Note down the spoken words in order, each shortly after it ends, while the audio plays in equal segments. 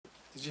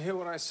Did you hear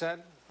what I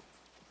said?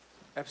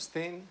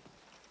 Epstein?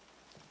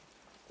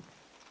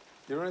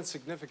 Your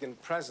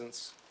insignificant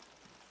presence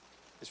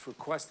is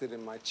requested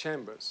in my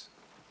chambers.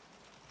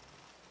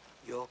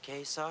 You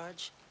okay,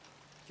 Sarge?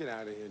 Get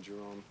out of here,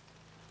 Jerome,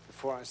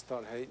 before I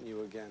start hating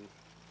you again.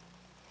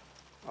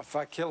 If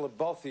I kill the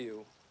both of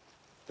you,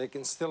 they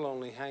can still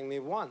only hang me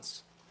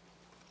once.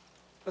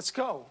 Let's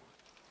go,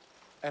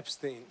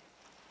 Epstein.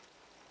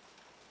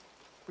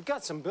 We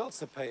got some bills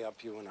to pay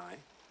up, you and I.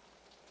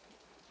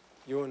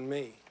 You and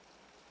me.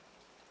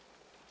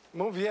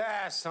 Move your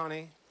ass,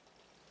 honey.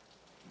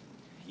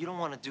 You don't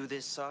want to do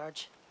this,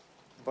 Sarge.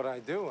 But I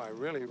do, I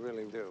really,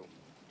 really do.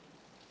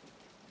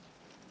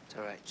 It's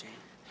all right, Jane.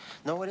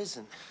 No, it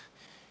isn't.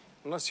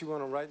 Unless you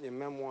want to write in your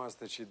memoirs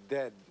that you're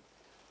dead,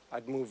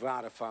 I'd move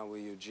out if I were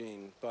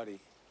Eugene, buddy.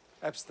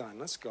 Epstein,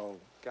 let's go.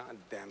 God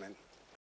damn it.